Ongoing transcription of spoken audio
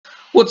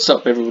What's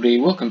up everybody,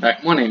 welcome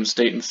back. My name is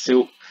Dayton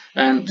Thilt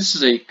and this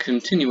is a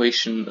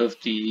continuation of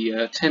the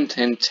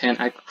 10-10-10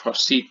 Agricraft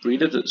seed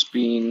breeder that's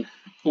been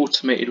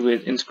automated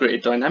with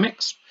integrated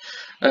dynamics.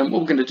 What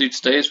we're going to do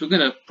today is we're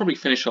going to probably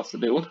finish off the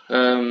build.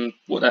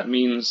 What that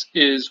means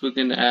is we're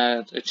going to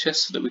add a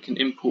chest so that we can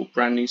import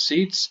brand new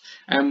seeds,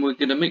 and we're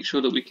going to make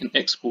sure that we can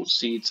export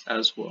seeds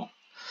as well.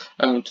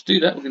 To do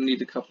that, we're going to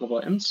need a couple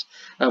of items.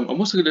 I'm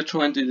also going to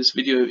try and do this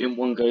video in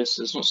one go,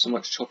 so there's not so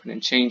much chopping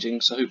and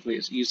changing, so hopefully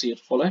it's easier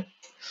to follow.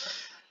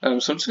 So I'm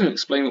just going to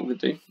explain what we're going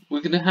to do.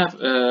 We're going to have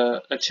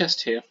a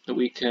chest here that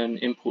we can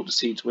import the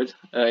seeds with.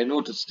 In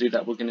order to do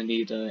that, we're going to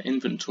need an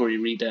inventory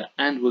reader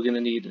and we're going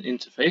to need an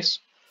interface.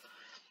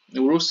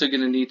 And we're also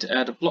going to need to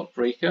add a block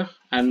breaker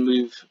and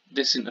move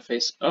this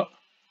interface up.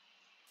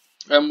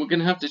 We're going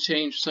to have to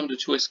change some of the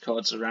choice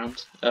cards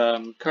around.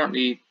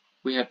 Currently,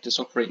 we have this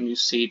operate new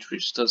seed,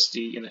 which does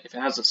the, if it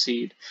has a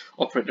seed,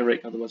 operate the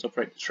rake, otherwise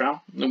operate the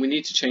trowel. And we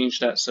need to change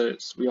that so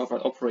we either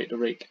operate the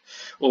rake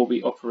or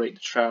we operate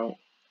the trowel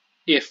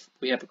if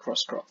we have a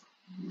cross crop.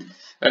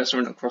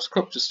 Sorry, not cross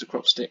crop, just a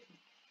crop stick.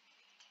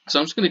 So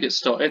I'm just going to get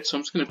started. So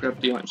I'm just going to grab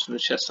the items from the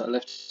chest that I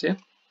left here.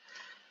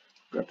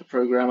 Grab the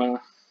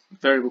programmer,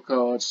 variable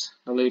cards,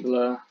 the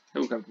labeler, and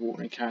we'll grab the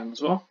watering can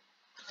as well.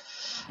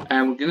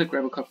 And we're going to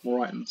grab a couple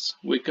more items.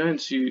 We're going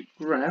to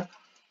grab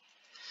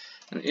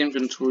an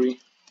inventory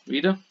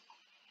reader.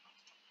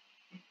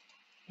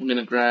 I'm going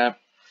to grab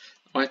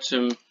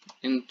item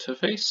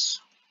interface.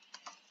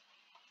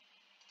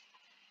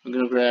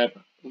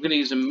 We're going to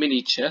use a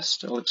mini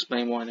chest. I'll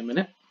explain why in a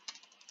minute.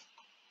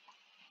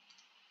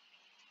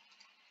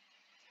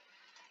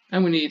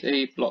 And we need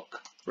a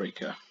block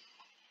breaker.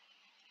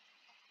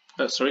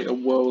 Sorry, a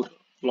world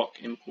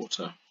block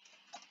importer.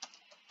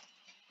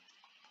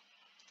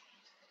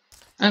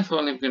 And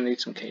finally, we're going to need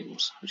some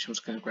cables, which I'm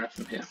just going to grab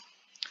from here.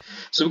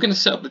 So we're going to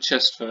set up the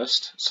chest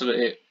first so that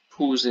it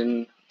pulls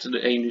in to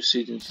the A new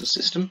seed into the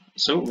system.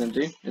 So what we're going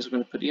to do is we're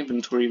going to put the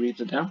inventory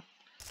reader down.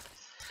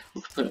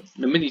 We'll put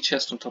the mini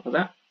chest on top of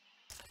that.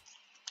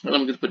 And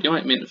I'm going to put the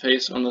item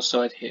interface on the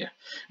side here.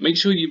 Make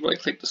sure you right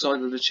click the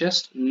side of the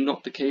chest,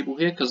 not the cable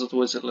here, because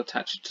otherwise it'll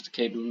attach it to the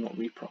cable and not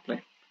read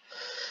properly.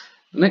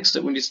 The next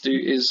step we need to do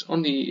is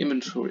on the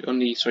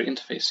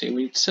interface here,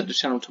 we need to set the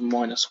channel to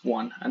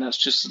 -1, and that's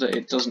just so that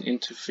it doesn't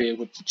interfere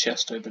with the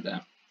chest over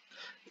there.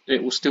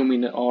 It will still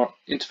mean that our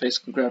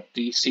interface can grab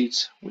the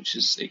seeds, which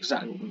is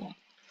exactly what we want.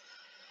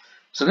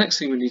 So the next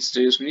thing we need to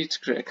do is we need to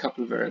create a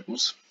couple of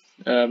variables.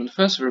 The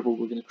first variable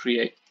we're going to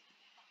create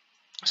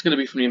is going to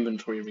be from the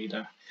inventory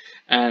reader,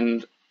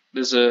 and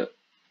there's a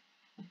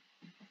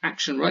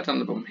action right down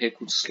the bottom here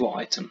called slot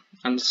item,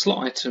 and the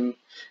slot item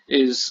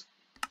is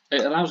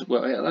it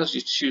allows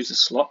you to choose a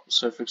slot.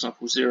 So for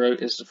example, 0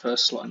 is the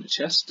first slot in the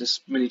chest.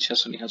 This mini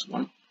chest only has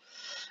 1,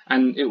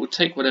 and it will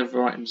take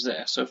whatever items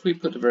there. So if we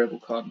put the variable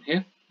card in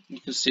here, you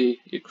can see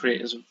it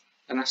creates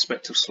an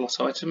aspect of slot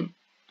item,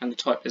 and the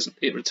type is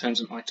it returns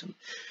an item.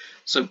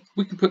 So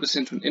we can put this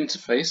into an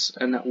interface,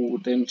 and that will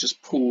then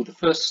just pull the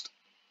first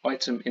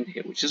item in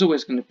here, which is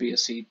always going to be a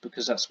seed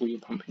because that's where you're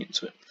pumping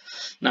into it.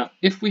 Now,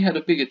 if we had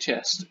a bigger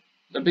chest,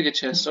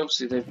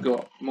 obviously they've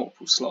got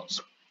multiple slots,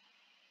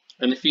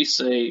 and if you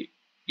say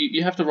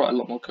you have to write a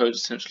lot more code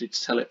essentially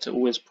to tell it to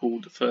always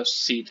pull the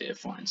first seed that it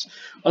finds.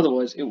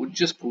 Otherwise, it would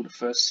just pull the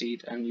first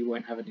seed and you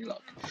won't have any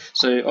luck.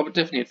 So I would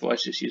definitely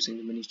advise just using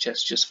the mini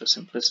chest just for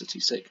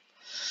simplicity's sake.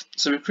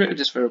 So we've created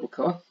this variable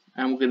card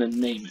and we're going to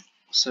name it.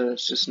 So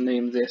let's just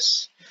name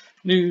this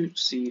new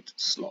seed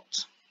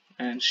slot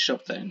and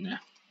shove that in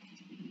there.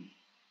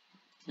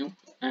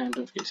 And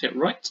don't forget to hit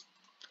right.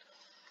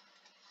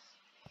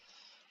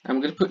 And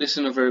we're going to put this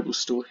in a variable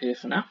store here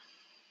for now.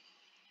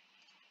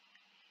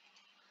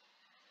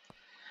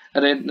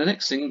 And then the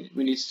next thing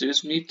we need to do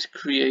is we need to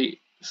create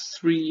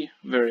 3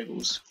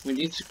 variables. We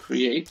need to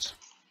create,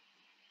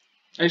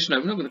 actually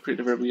no, we're not going to create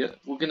a variable yet.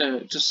 We're going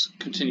to just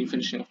continue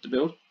finishing off the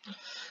build.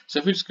 So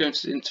if we just go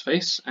into the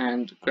interface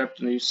and grab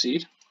the new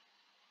seed,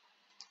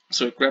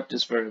 so grab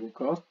this variable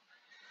card,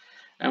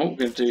 and what we're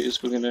going to do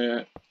is we're going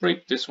to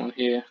break this one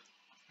here.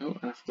 Oh,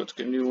 and I forgot to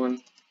get a new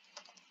one.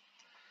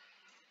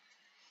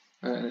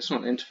 It's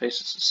not an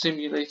interface, it's a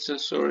simulator,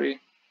 sorry.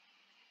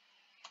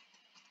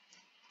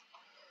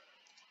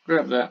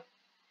 Grab that,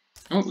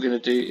 and what we're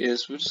going to do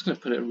is we're just going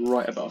to put it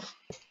right above.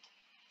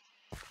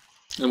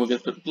 And we're going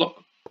to put the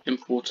block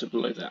importer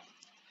below that.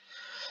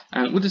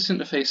 And with this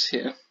interface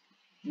here,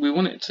 we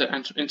want it to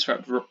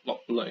interact with the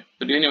block below.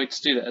 But the only way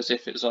to do that is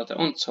if it's either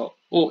on top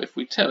or if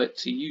we tell it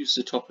to use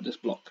the top of this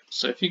block.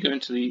 So if you go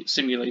into the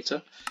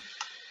simulator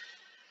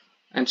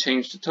and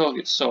change the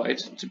target side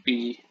to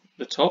be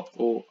the top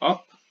or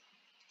up,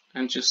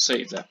 and just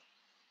save that.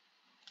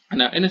 And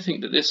now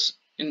anything that this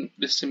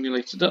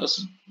simulator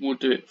does, we'll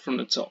do it from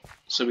the top.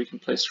 So we can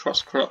place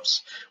cross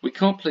crops. We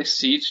can't place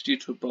seeds due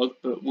to a bug,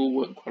 but we'll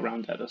work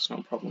around that, that's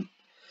not a problem.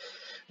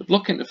 The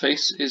block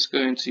interface is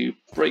going to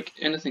break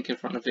anything in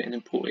front of it and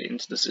import it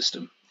into the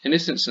system. In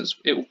this instance,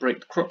 it will break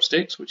the crop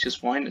sticks, which is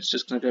fine, it's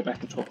just going to go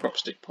back into our crop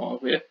stick pile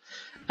here,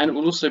 and it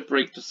will also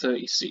break the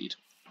 30 seed.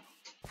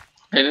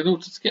 And in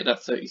order to get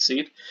that 30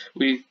 seed,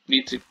 we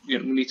need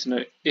to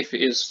know if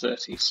it is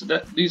 30. So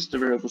these are the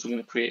variables we're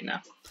going to create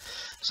now.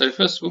 So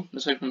first of all,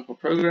 let's open up a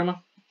programmer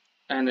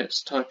and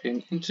let's type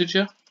in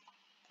integer,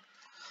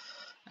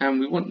 and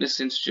we want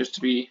this integer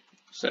to be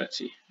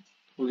 30.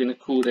 We're going to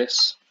call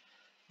this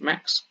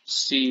max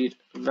seed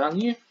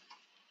value,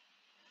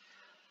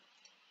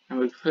 and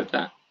we put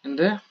that in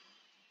there.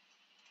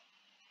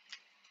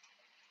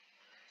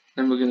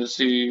 Then we're going to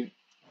do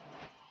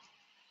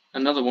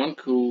another one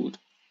called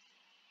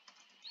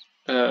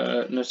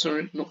no,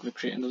 sorry, not going to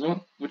create another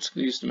one. We're just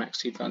going to use the max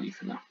seed value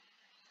for now.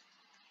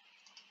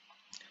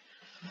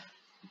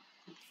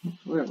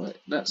 Wherever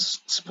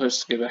that's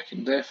supposed to go back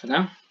in there for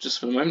now. Just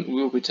for the moment, we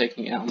will be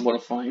taking it out and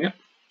modifying it.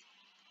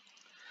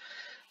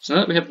 So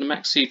now that we have the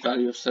max seed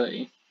value of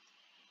 30,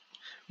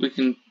 we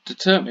can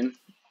determine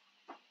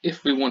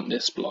if we want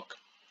this block.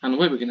 And the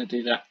way we're going to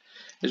do that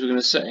is we're going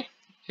to say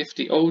if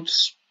the old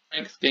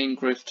strength gain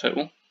growth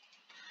total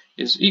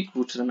is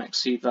equal to the max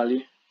seed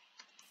value,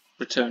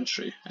 return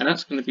true. And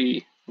that's going to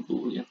be a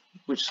boolean,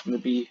 which is going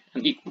to be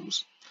an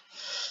equals.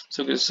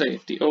 So we're going to say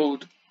if the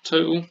old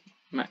total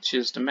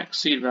matches the max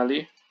seed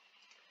value,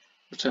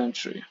 return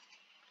true.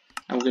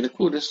 And we're going to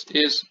call this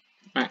is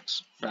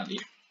max value.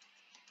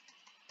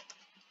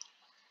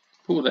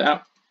 Pull that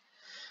out.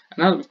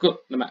 And now that we've got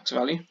the max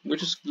value, we're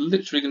just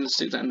literally going to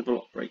stick that in the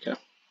block breaker.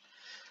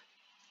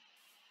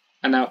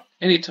 And now,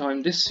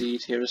 anytime this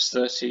seed here is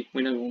 30,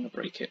 we know we want to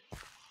break it.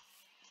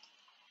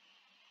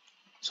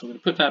 So I'm going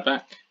to put that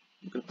back.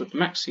 I'm going to put the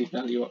max seed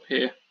value up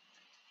here,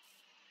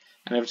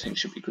 and everything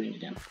should be green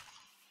again.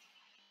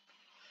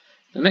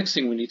 The next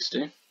thing we need to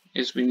do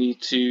is we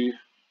need to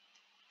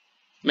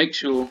make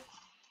sure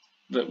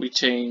that we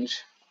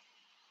change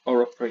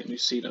our operate new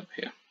seed up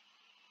here.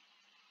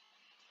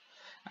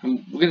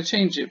 And we're going to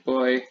change it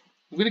by,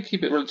 we're going to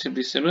keep it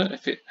relatively similar.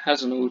 If it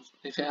has an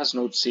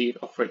old seed,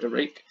 operate the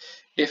rake.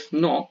 If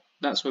not,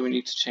 that's where we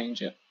need to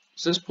change it.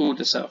 So let's pull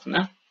this out for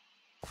now.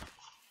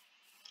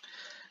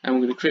 And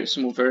we're going to create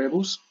some more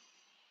variables.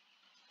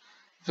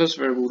 The first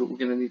variable that we're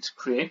going to need to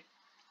create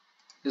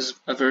is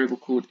a variable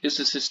called is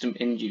the system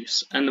in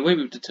use. And the way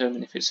we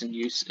determine if it's in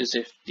use is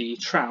if the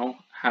trowel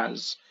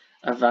has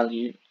a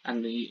value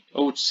and the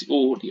old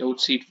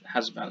seed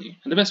has a value.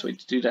 And the best way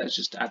to do that is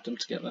just to add them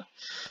together.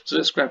 So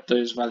let's grab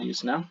those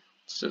values now.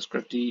 So let's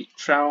grab the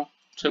trowel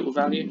total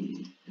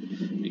value,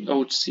 the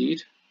old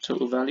seed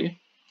total value,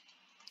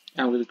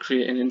 and we're going to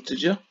create an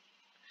integer,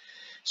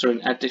 so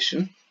an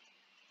addition.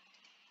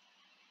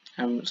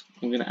 And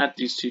I'm going to add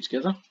these two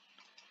together.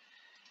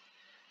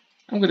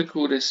 I'm going to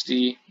call this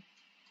the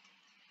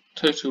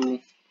total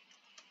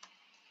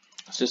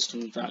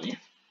system value.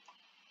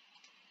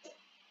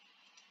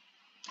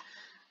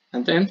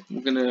 And then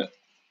we're going to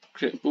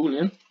create a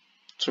boolean,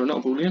 sorry, not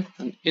a boolean,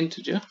 an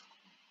integer,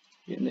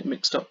 getting it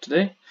mixed up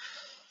today.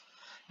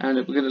 And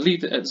we're going to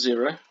leave it at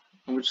 0,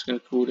 and we're just going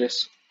to call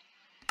this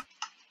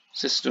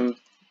system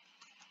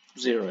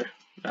 0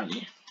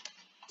 value.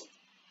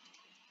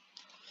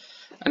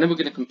 And then we're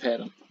going to compare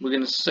them. We're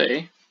going to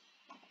say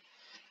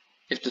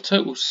if the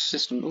total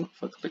system,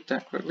 if I click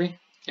that correctly,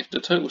 if the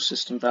total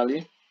system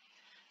value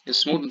is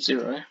smaller than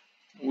 0,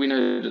 we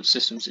know that the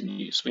system's in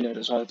use. We know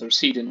there's either a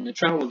seed in the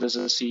trowel or there's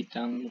a seed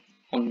down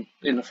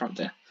in the front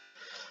there.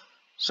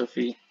 So if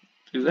we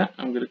do that,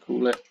 I'm going to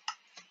call it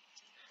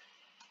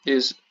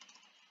is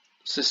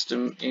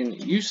system in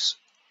use.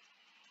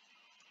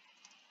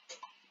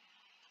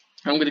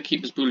 I'm going to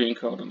keep this boolean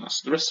card on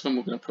us. The rest of them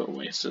we're going to put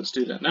away. So let's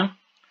do that now.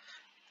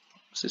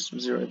 System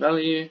 0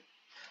 value,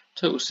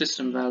 total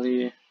system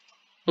value,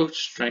 old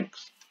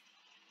strength,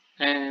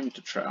 and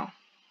the trowel.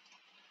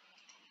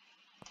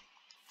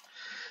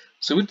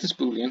 So with this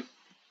boolean,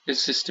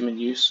 is system in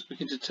use, we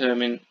can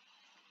determine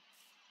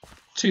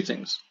two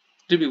things.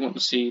 Do we want the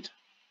seed,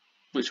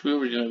 which we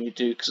already know we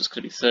do because it's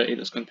going to be 30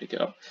 that's going to pick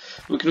it up.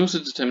 We can also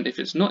determine if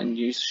it's not in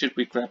use, should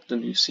we grab the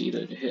new seed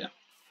over here.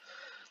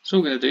 So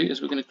what we're going to do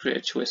is we're going to create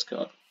a choice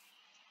card.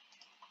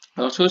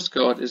 Our choice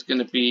card is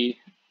going to be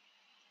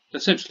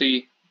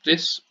essentially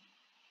this,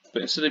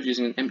 but instead of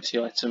using an empty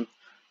item,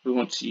 we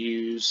want to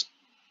use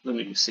the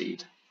new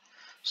seed.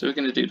 So we're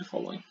going to do the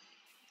following.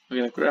 We're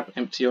going to grab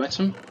empty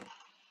item,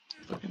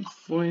 if I can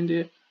find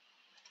it.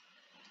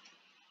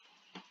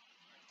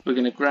 We're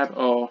going to grab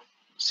our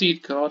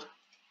seed card,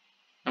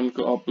 and we've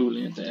got our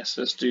boolean there.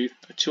 So let's do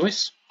a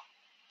choice.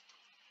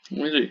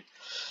 What we do,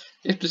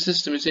 if the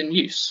system is in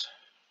use,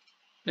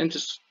 then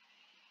just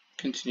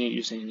continue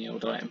using the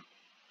old item.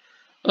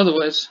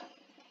 Otherwise,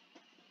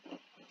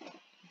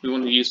 we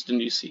want to use the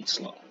new seed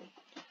slot.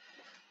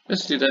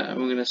 Let's do that,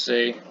 and we're going to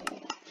say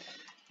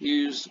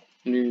use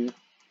new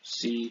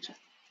seed.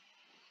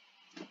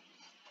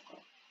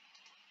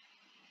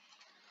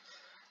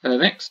 And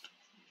next,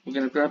 we're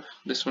going to grab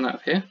this one out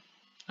of here,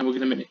 and we're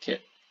going to mimic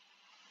it.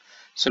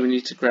 So we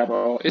need to grab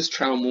our is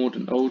trowel more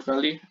than old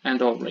value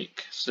and our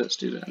rake. So let's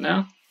do that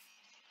now.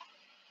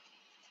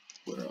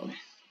 Where are we?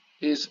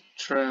 Is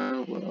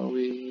trowel, where are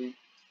we?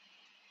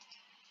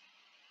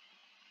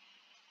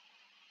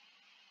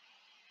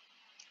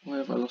 Where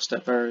have I lost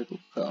that variable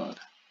card?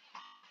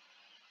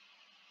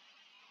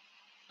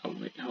 Oh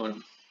wait, hold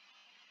on.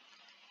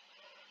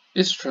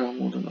 Is trowel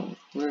more than old?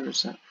 Where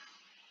is that?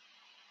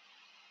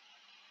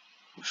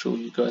 I'm sure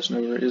you guys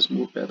know where it is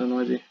more better than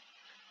I do.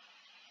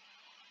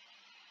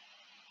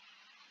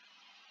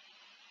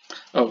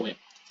 Oh wait,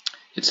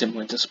 it's in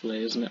my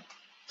display, isn't it?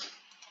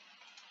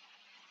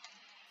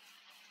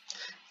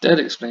 That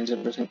explains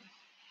everything.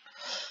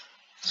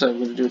 So we're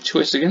going to do a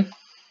choice again.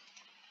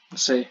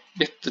 Let's say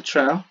if the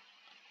trowel.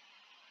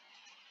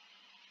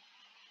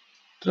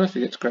 Did I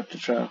forget to grab the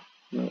trowel?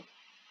 No.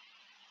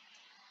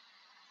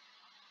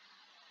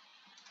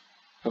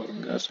 Hold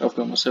on guys, I've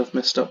got myself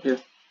messed up here.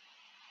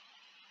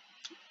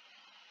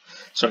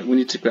 Sorry, we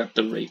need to grab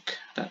the rake,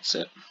 that's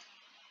it.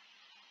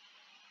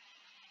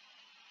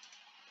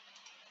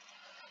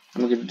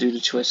 And we're going to do the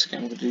choice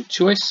again. We're going to do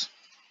choice.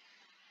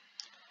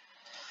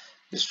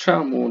 Is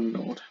trowel more than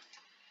old?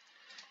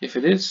 If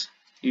it is,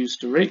 use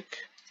the rake.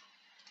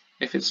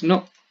 If it's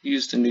not,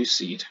 use the new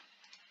seed.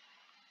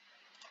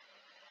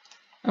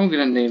 And we're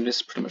going to name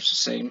this pretty much the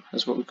same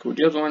as what we called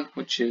the other one,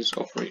 which is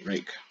operate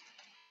rake.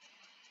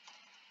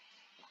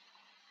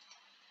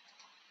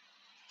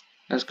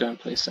 Let's go and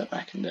place that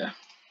back in there.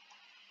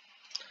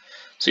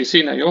 So you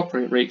see now your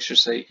operate rake should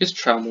say, is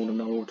trowel more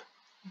than old?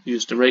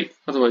 Use the rake,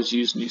 otherwise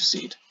use new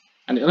seed.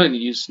 And it'll only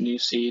use new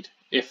seed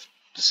if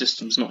the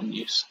system's not in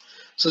use.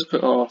 So let's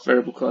put our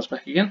variable cards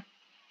back again.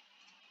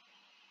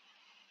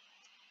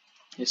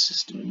 Is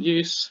system in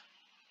use?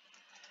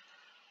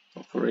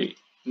 Operate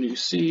new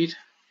seed.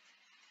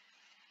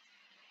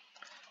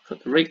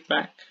 Put the rake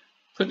back,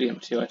 put the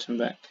empty item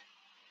back.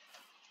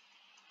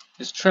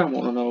 Is trowel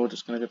more than old?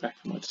 It's going to go back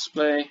in my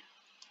display.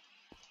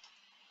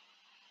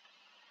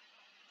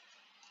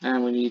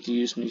 And we need to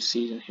use new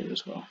seed in here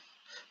as well.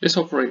 This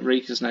operate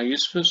rake is now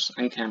useless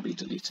and can be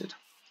deleted.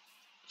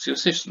 So your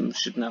system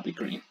should now be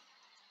green.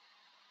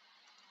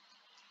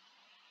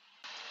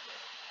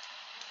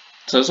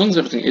 So as long as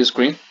everything is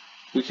green,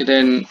 we can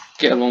then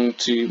get along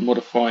to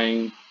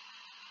modifying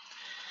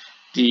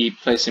the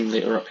play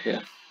simulator up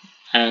here.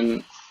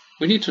 And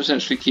we need to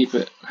essentially keep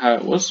it how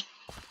it was.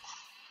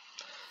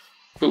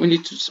 But we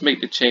need to just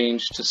make the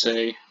change to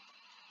say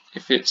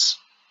if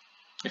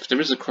there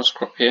is a cross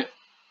crop here,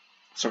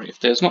 sorry, if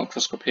there's not a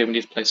cross crop here, we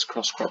need to place a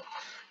cross crop.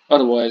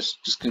 Otherwise,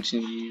 just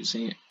continue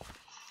using it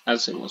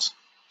as it was.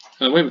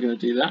 And the way we're going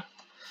to do that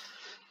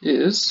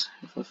is,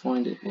 if I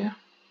find it here,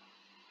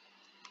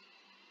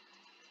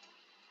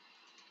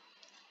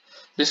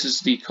 this is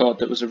the card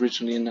that was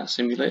originally in that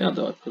simulator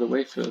that I put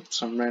away for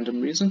some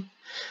random reason.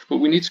 But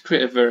we need to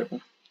create a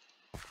variable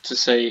to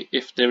say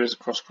if there is a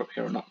cross crop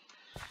here or not.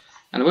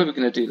 And the way we're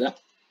going to do that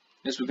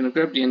is we're going to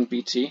grab the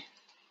NBT,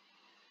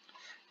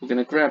 we're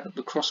going to grab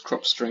the cross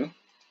crop string,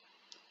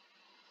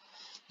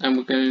 and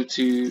we're going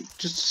to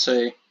just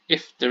say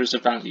if there is a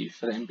value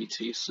for the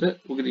NBT. So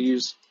we're going to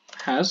use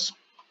has,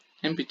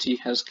 NBT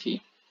has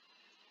key.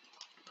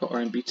 Put our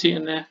NBT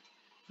in there,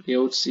 put the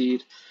old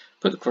seed,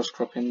 put the cross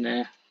crop in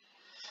there,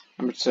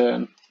 and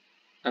return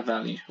a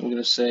value. We're going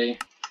to say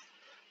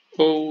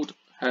old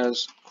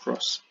has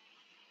cross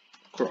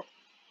crop.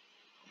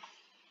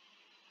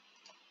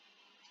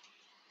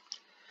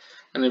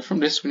 And then from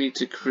this we need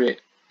to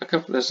create a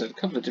couple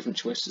of different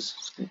choices.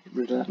 Just going to get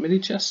rid of that mini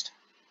chest.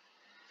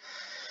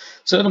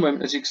 So at the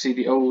moment, as you can see,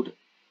 the old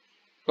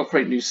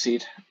operate new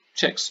seed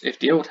checks if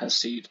the old has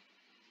seed,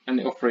 and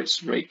it operates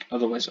the rake,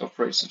 otherwise it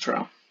operates the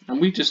trowel.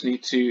 And we just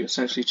need to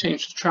essentially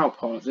change the trowel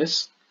part of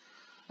this,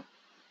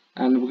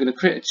 and we're going to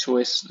create a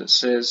choice that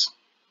says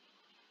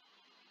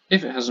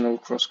if it has an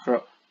old cross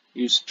crop,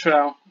 use the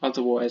trowel,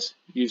 otherwise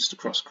use the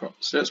cross crop.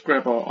 So let's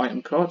grab our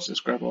item cards, let's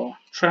grab our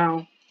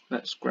trowel,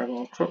 let's grab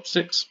our crop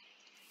sticks.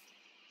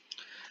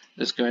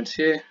 Let's go into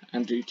here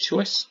and do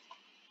choice.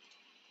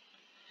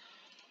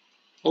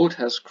 Old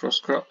has cross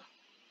crop,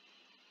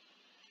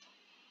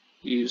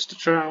 use the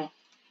trowel.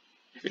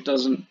 If it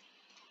doesn't,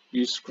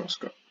 use the cross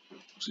crop.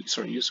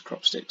 Sorry, use the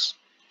crop sticks.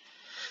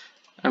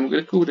 And we're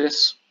going to call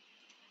this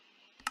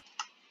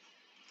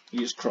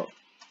use crop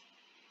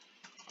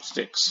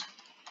sticks.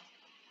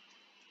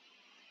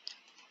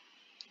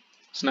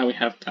 So now we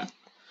have that.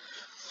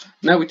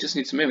 Now we just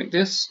need to mimic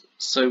this.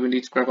 So we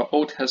need to grab our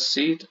old has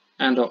seed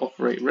and our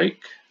operate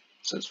rake.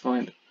 So let's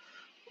find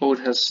old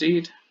has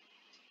seed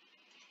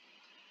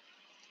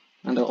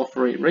and our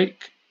operate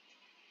rake.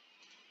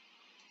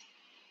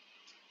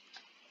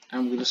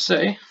 And we're going to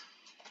say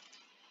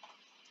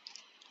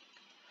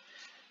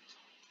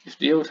if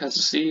the old has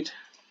a seed,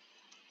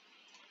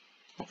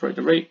 operate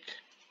the rake,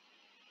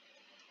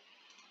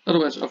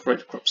 otherwise operate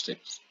the crop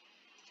sticks.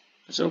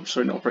 So,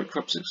 sorry, not operate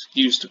crop sticks,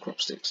 use the crop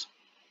sticks.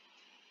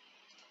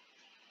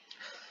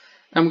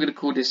 And we're going to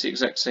call this the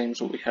exact same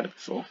as what we had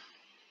before,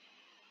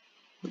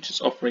 which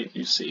is operate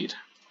new seed.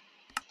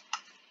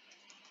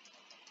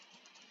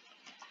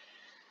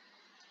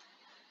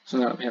 So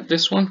now that we have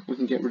this one, we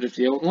can get rid of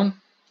the old one.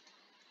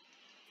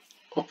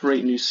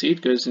 Operate new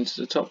seed goes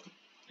into the top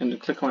in the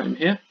click item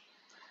here.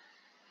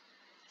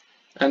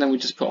 And then we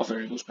just put our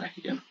variables back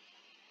again.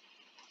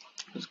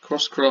 There's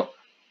cross crop,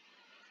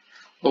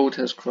 old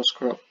has cross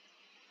crop,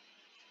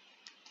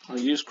 our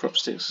use crop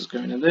sticks is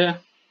going in there,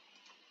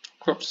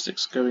 crop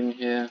sticks going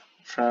here,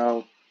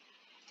 trowel,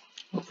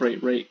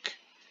 operate rake,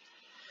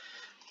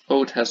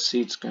 old has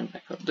seeds going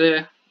back up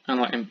there, and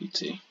our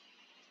MBT.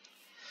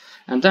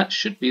 And that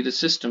should be the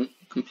system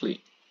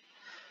complete.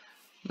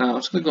 Now I'm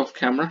just going to go off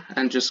camera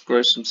and just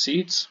grow some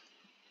seeds,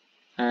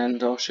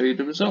 and I'll show you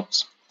the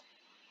results.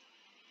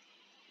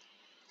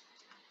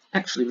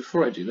 Actually,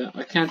 before I do that,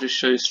 I can just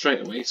show you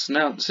straight away. So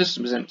now the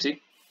system is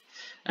empty,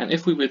 and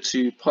if we were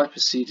to pipe a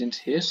seed into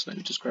here, so let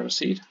me just grab a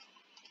seed.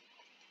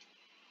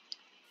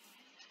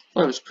 If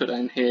I was to put that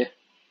in here,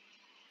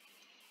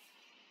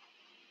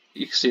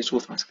 you can see it's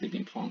automatically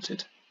being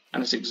planted,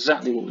 and it's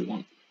exactly what we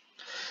want.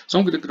 So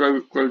I'm going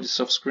to grow this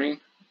off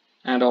screen,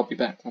 and I'll be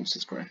back once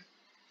it's grown.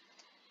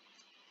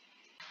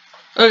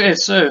 Okay,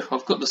 so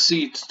I've got the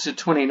seed to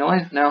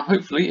 29. Now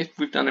hopefully, if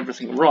we've done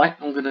everything right,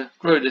 I'm going to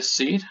grow this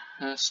seed,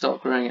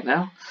 start growing it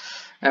now,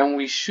 and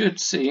we should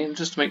see, and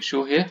just to make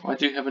sure here, I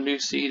do have a new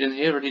seed in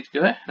here ready to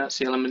go. That's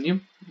the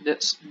aluminium.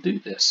 Let's do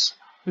this.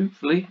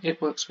 Hopefully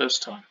it works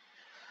first time.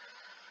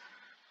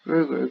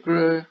 Grow, grow,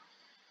 grow.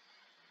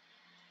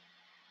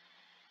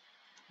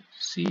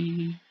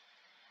 See.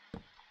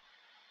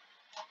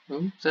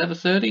 Oh, is that a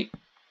 30?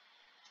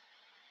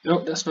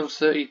 No, that's not a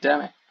 30,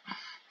 damn it.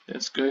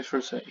 Let's go for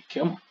a 30,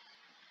 come on.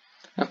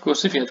 Of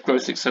course, if you had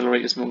growth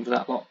accelerators and all of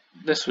that lot,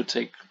 this would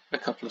take a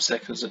couple of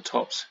seconds at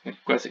tops.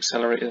 Growth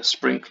accelerator,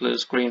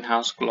 sprinklers,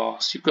 greenhouse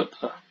glass, you've got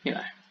the,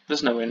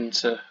 there's no end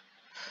to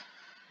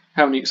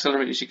how many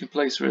accelerators you can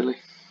place really.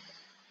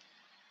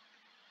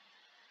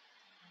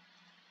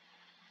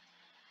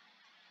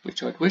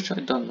 Which I'd wish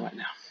I'd done right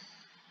now.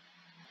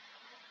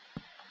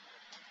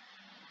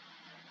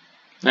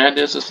 And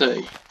there's a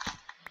 30.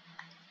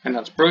 And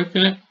that's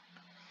broken it.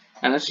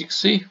 And as you can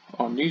see,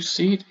 our new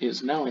seed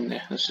is now in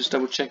there. Let's just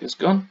double check it's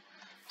gone.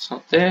 It's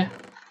not there.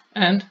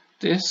 And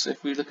this,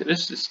 if we look at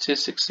this tier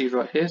 6 seed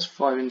right here, it's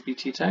 5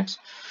 NBT tags.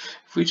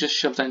 If we just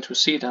shove that into a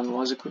seed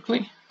analyzer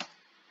quickly.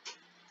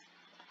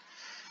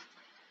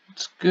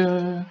 Let's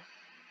go.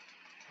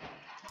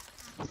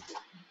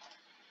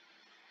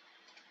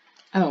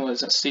 Analyze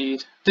that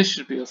seed. This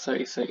should be a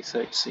 30, 30,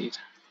 30 seed.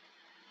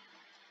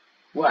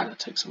 Wow, that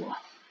takes a while.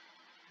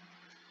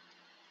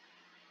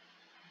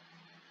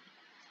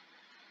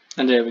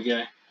 And there we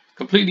go.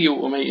 Completely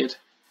automated.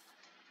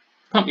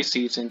 Pump your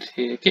seeds into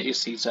here, get your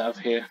seeds out of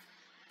here.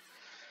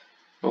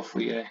 Off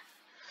we go.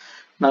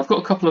 Now I've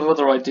got a couple of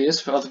other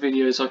ideas for other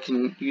videos I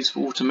can use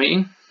for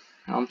automating.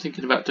 I'm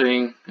thinking about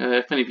doing,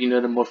 if any of you know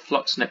the mod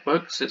Flux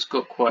network, so it's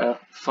got quite a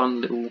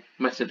fun little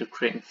method of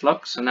creating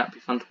flux, and that'd be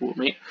fun to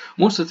automate.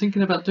 I'm also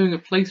thinking about doing a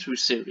playthrough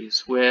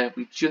series where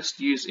we just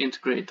use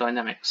integrated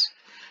dynamics.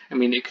 I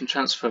mean, it can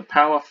transfer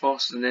power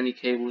faster than any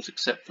cables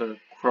except for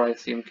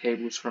cryothium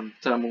cables from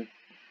thermal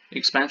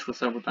expansion for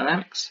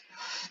thermodynamics.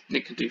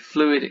 It can do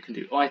fluid, it can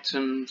do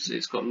items,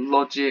 it's got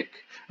logic.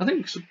 I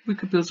think we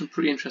could build some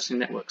pretty interesting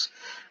networks.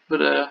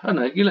 But I don't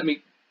know, you let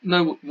me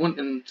know what you want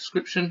in the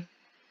description.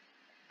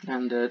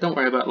 And don't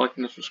worry about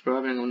liking and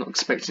subscribing, I'm not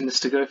expecting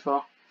this to go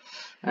far.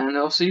 And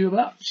I'll see you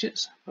about.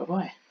 Cheers, bye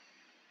bye.